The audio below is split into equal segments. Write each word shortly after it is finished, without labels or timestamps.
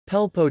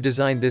Pelpo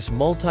designed this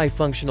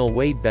multi-functional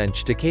weight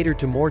bench to cater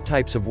to more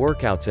types of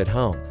workouts at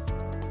home.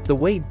 The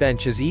weight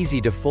bench is easy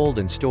to fold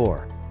and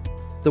store.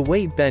 The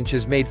weight bench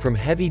is made from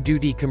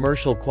heavy-duty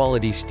commercial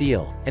quality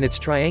steel, and its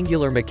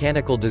triangular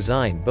mechanical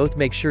design both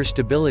make sure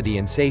stability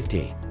and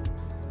safety.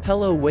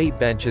 Pelpo weight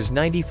bench is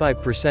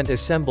 95%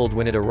 assembled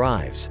when it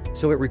arrives,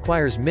 so it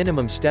requires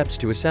minimum steps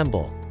to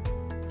assemble.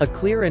 A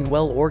clear and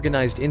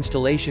well-organized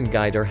installation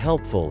guide are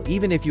helpful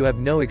even if you have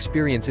no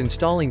experience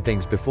installing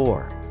things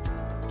before.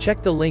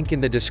 Check the link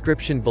in the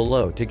description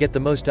below to get the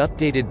most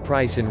updated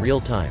price in real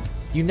time.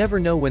 You never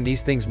know when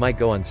these things might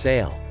go on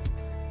sale.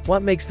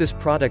 What makes this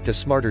product a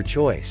smarter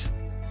choice?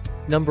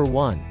 Number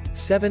 1.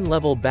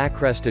 7-level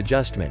backrest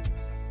adjustment.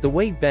 The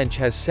weight bench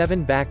has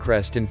 7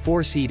 backrest and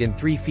 4 seat and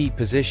 3 feet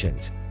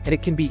positions, and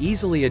it can be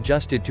easily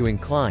adjusted to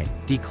incline,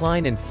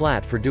 decline and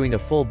flat for doing a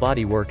full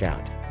body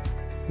workout.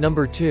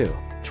 Number 2.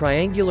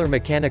 Triangular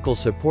mechanical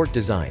support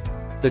design.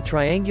 The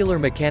triangular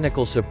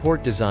mechanical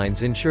support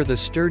designs ensure the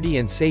sturdy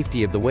and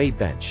safety of the weight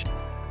bench.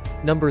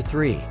 Number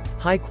 3.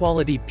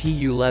 High-quality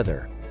PU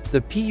leather.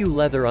 The PU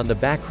leather on the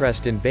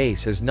backrest and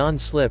base is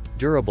non-slip,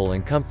 durable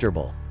and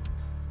comfortable.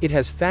 It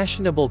has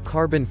fashionable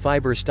carbon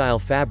fiber style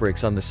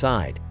fabrics on the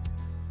side.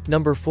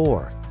 Number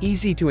 4.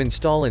 Easy to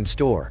install and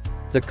store.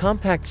 The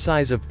compact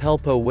size of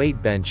Pelpo weight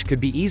bench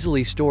could be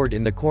easily stored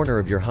in the corner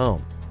of your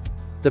home.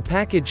 The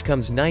package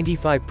comes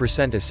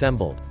 95%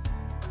 assembled.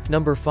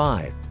 Number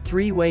 5.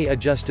 3-way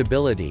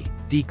adjustability,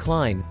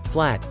 decline,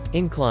 flat,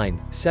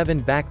 incline, 7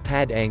 back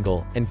pad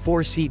angle, and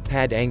 4 seat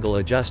pad angle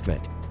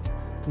adjustment.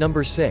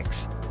 Number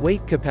 6.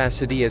 Weight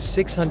capacity is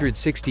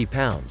 660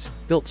 pounds,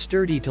 built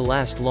sturdy to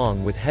last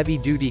long with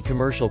heavy-duty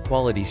commercial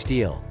quality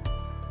steel.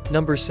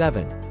 Number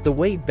 7. The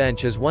weight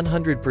bench is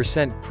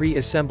 100%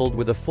 pre-assembled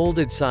with a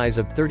folded size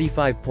of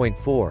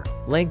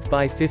 35.4, length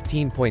by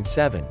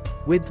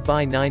 15.7, width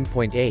by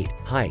 9.8,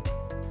 height.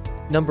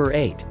 Number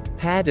 8.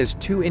 Pad is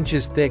 2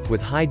 inches thick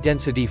with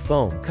high-density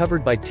foam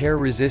covered by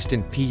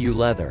tear-resistant PU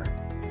leather.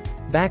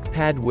 Back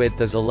pad width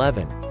is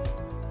 11.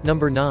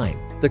 Number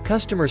 9. The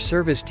customer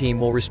service team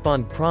will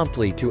respond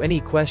promptly to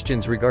any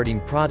questions regarding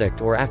product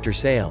or after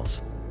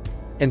sales.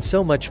 And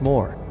so much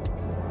more.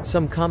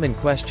 Some common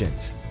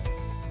questions.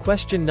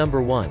 Question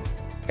number 1.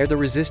 Are the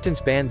resistance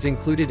bands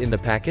included in the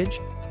package?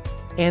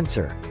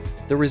 Answer.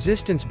 The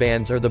resistance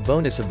bands are the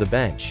bonus of the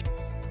bench.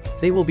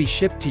 They will be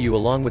shipped to you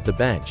along with the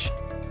bench.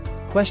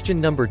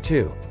 Question number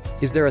 2.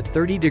 Is there a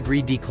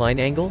 30-degree decline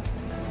angle?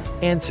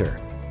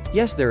 Answer.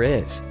 Yes, there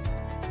is.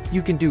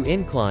 You can do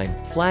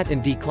incline, flat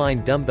and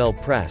decline dumbbell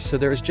press, so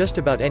there is just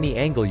about any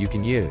angle you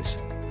can use.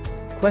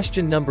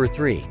 Question number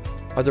 3.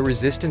 Are the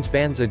resistance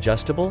bands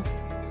adjustable?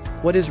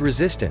 What is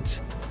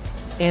resistance?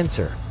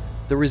 Answer.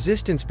 The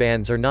resistance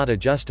bands are not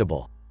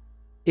adjustable.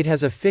 It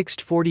has a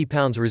fixed 40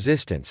 pounds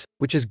resistance,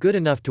 which is good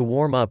enough to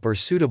warm up or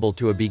suitable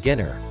to a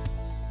beginner.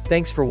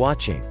 Thanks for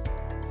watching.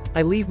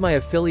 I leave my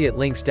affiliate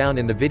links down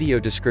in the video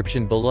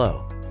description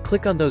below.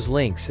 Click on those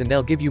links and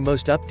they'll give you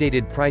most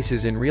updated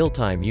prices in real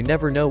time. You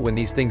never know when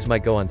these things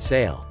might go on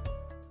sale.